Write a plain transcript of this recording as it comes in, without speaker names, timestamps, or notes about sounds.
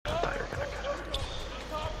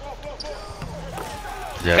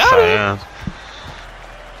Yes, I am.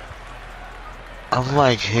 I'm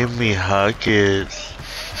like, hit me, Huckets.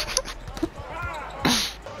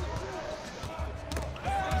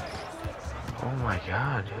 Oh my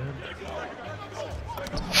god, dude.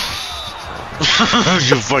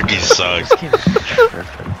 You fucking suck.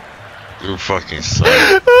 You fucking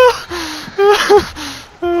suck.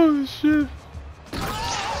 Oh shit.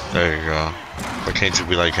 There you go. Why can't you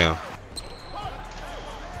be like him?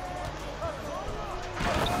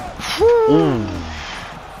 Ooh.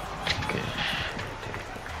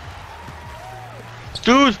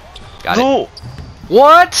 Dude! Got no! It.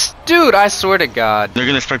 What? Dude, I swear to God. They're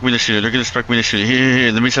gonna expect me to shoot it. They're gonna expect me to shoot it.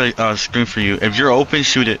 Here. Let me tell you, screen for you. If you're open,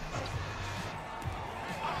 shoot it.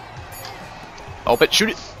 Open, shoot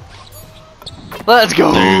it. Let's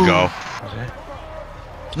go. There you go.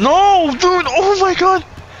 No, dude! Oh my god!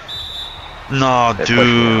 No, dude.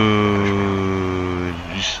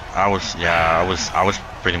 I was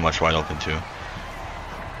pretty much wide open too.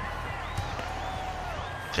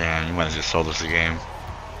 Damn, you might have just sold us the game.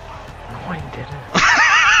 No, I didn't.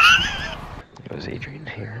 Was Adrian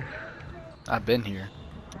here? I've been here.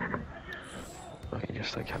 Oh, you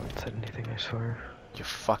just like haven't said anything, I swear. You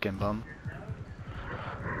fucking bum.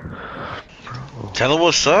 Bro. Tell him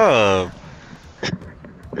what's up.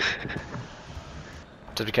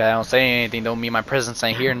 Just because I don't say anything don't mean my presence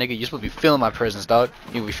ain't here, nigga. You supposed to be feeling my presence, dog.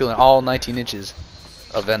 You be feeling all 19 inches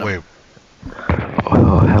of venom. Wait.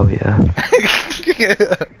 Oh, hell yeah.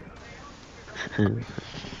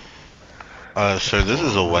 Sir, this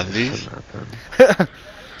is a Wendy's.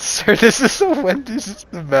 Sir, this is a Wendy's.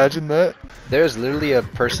 Imagine that. There's literally a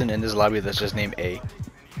person in this lobby that's just named A.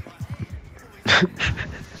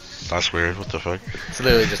 That's weird. What the fuck? It's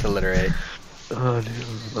literally just the letter A. Oh, dude,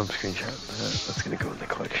 I'm screenshotting that. That's gonna go in the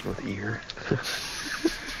collection with ear.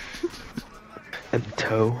 And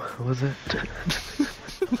toe, was it?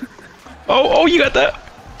 Oh, you got that.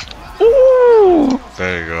 Ooh.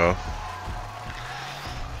 There you go.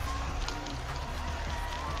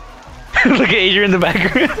 Look at Adrian in the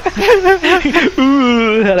background.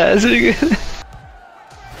 Ooh, that's good.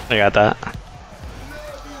 I got that.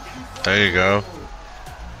 There you go.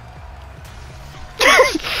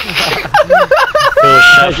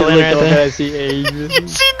 Shuffling right there. You seen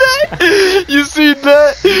that? You seen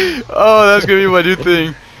that? Oh, that's gonna be my new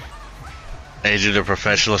thing. Adrian, the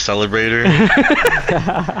professional celebrator.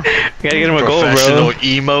 Gotta get him a goal, Professional bro.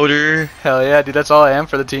 emoter. Hell yeah, dude. That's all I am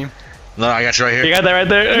for the team. No, I got you right here. You got that right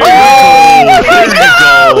there. There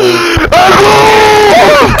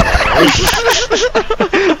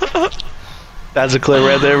you go. That's a clip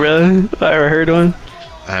right there, bro. If I ever heard one.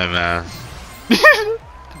 Hey man.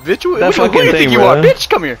 Bitch, who That do you fucking think thing, you bro. are? Bitch,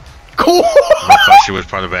 come here. Cool. I thought she was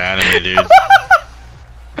part of an anime, dude.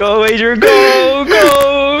 Go, Adrian, go,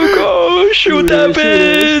 go, shoot that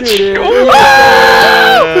bitch.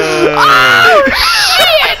 Oh,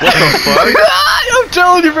 shit! What the fuck? I'm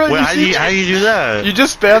telling you, bro. Wait, how do you do that? You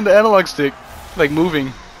just spam the analog stick, like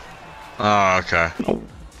moving. Oh, okay.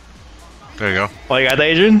 There you go. Oh, you got that,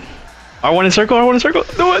 Adrian? I want in circle, Do it.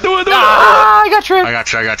 Ah, I got tripped. I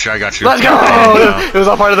got you. Let's go. It was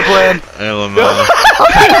all part of the plan. Hey, Lamar.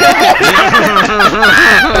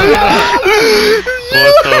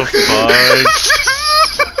 What the fuck?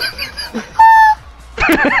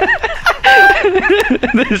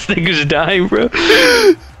 This thing is dying, bro. Come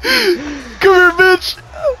here, bitch.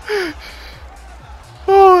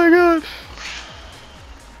 Oh my god.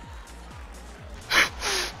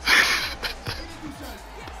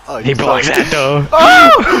 Oh, He blocks that though.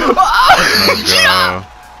 Let's go.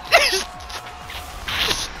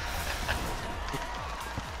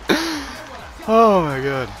 Oh my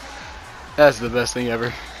god. That's the best thing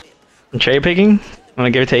ever. I'm cherry picking. I'm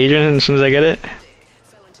gonna give it to Adrian as soon as I get it.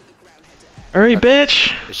 Hurry,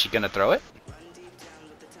 bitch! Is she gonna throw it?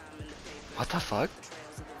 What the fuck?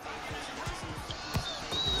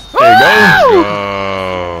 There you go. Let's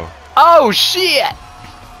go. Oh shit!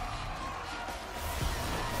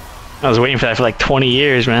 I was waiting for that for like 20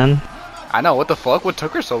 years, man. I know, what the fuck? What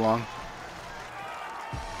took her so long?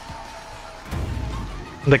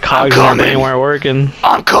 The cogs in our brain weren't working.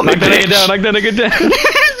 I'm coming, Knock that nigga down, knock that nigga down.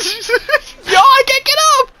 Yo, I can't get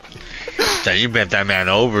up! Damn, you bent that man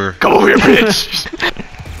over. Come over here, bitch!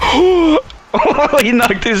 Oh, he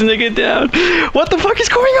knocked this nigga down. What the fuck is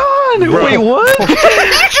going on? Bro. Wait, what? Yo,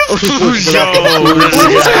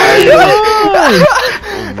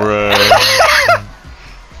 bro.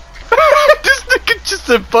 This nigga just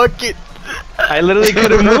a bucket. I literally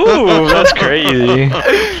couldn't move. That's crazy.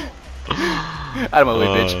 Out of my way,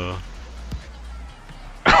 bitch.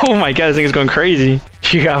 Oh my god, this thing is going crazy.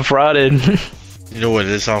 She got frauded. You know what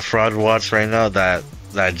is on Fraud Watch right now? That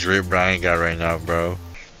that drip Brian got right now, bro.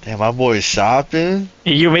 Damn, my boy's shopping.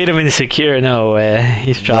 You made him insecure. No way.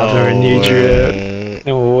 He's dropping a new drip.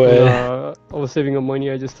 No way. I was saving up money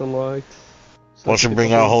I just unlocked. So Wants to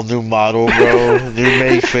bring out a whole new model, bro. New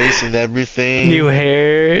make face and everything. New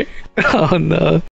hair. Oh no.